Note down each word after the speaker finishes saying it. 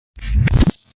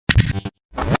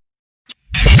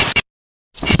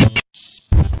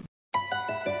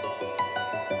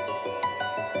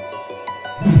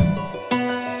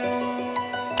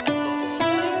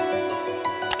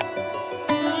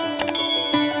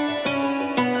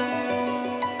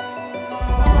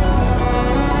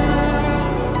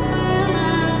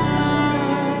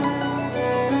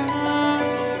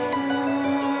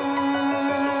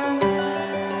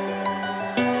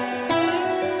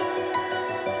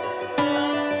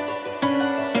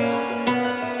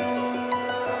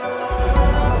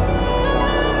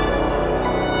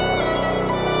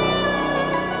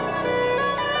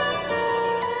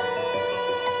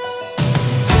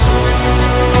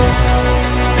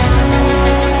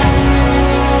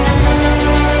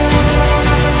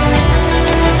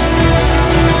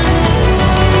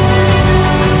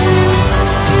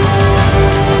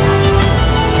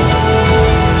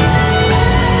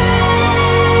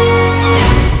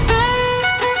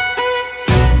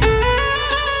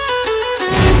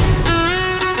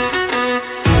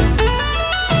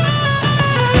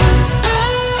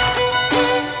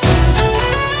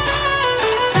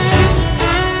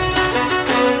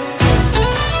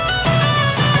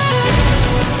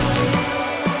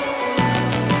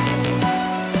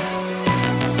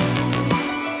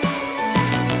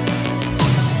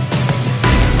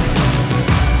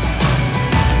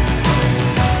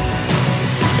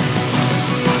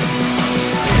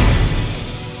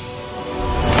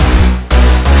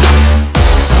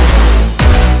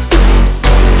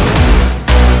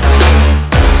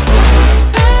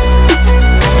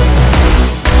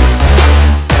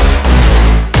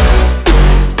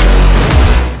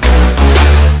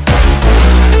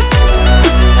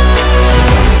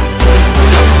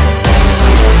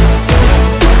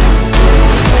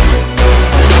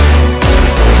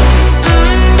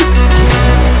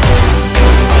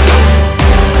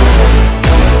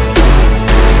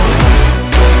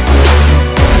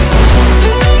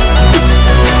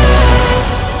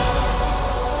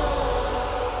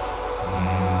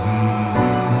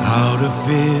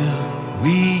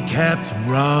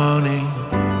running,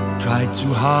 tried to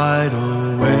hide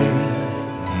away.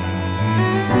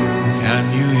 Can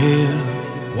you hear?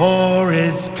 War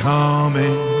is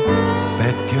coming,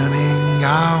 beckoning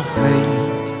our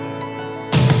fate.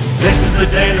 This is the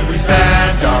day that we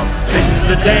stand up, this is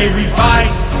the day we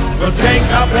fight. We'll take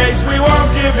our place, we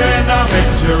won't give in, our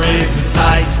victory's in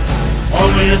sight.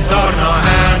 Only a sword in our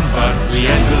hand, but we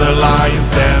enter the lion's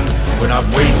den. We're not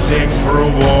waiting for a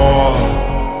war,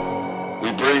 we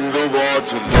bring the war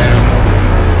to them.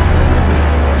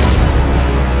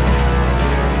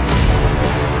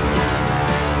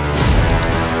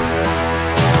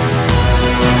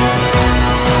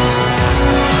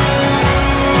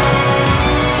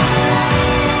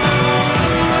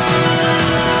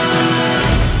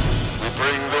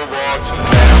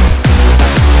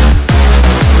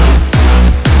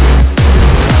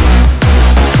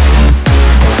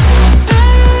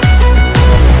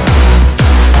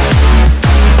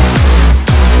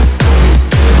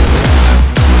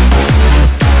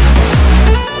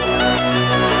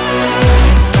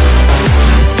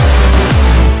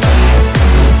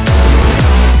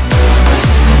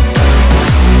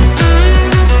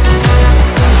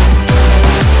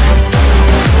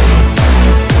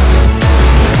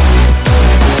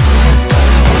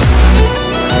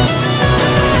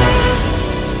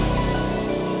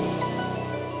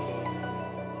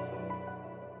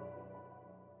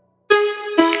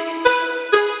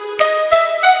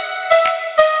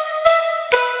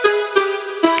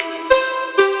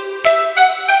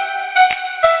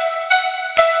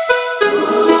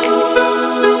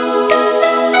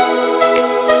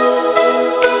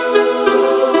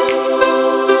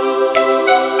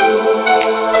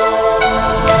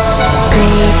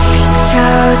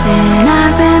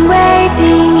 I've been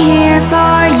waiting here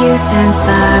for you since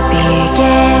the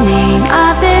beginning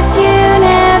of this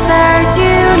universe.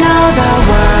 You know the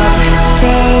world is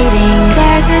fading,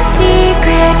 there's a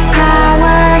secret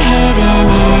power hidden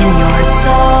in your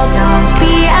soul. Don't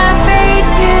be afraid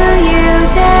to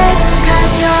use it,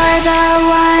 'cause you're the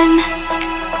one,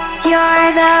 you're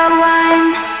the one,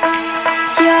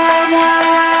 you're the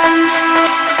one,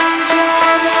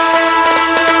 you're the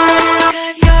one,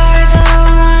 'cause you're the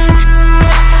one,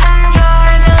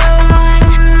 you're the one,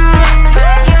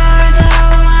 you're the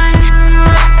one,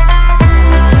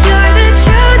 you're the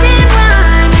chosen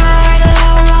one, you're the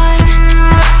one,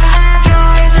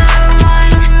 you're the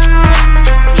one,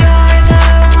 you're the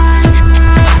one,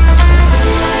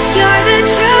 you're the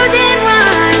chosen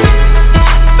one.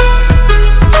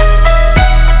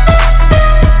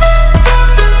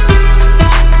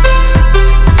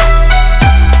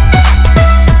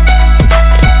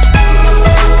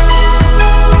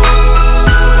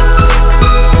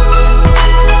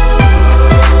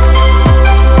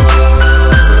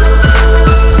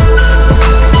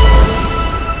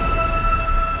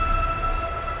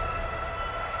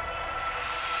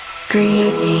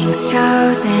 Greetings,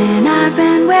 chosen. I've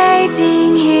been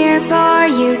waiting here for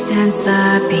you since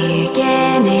the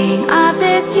beginning of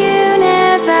this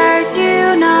universe.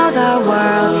 You know the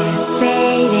world is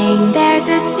fading, there's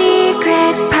a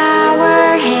secret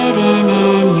power hidden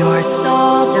in your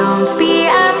soul. Don't be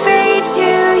afraid to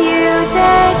use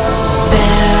it.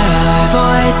 There are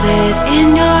voices in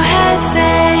your head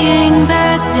saying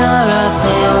that you're a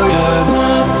failure.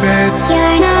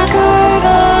 You're not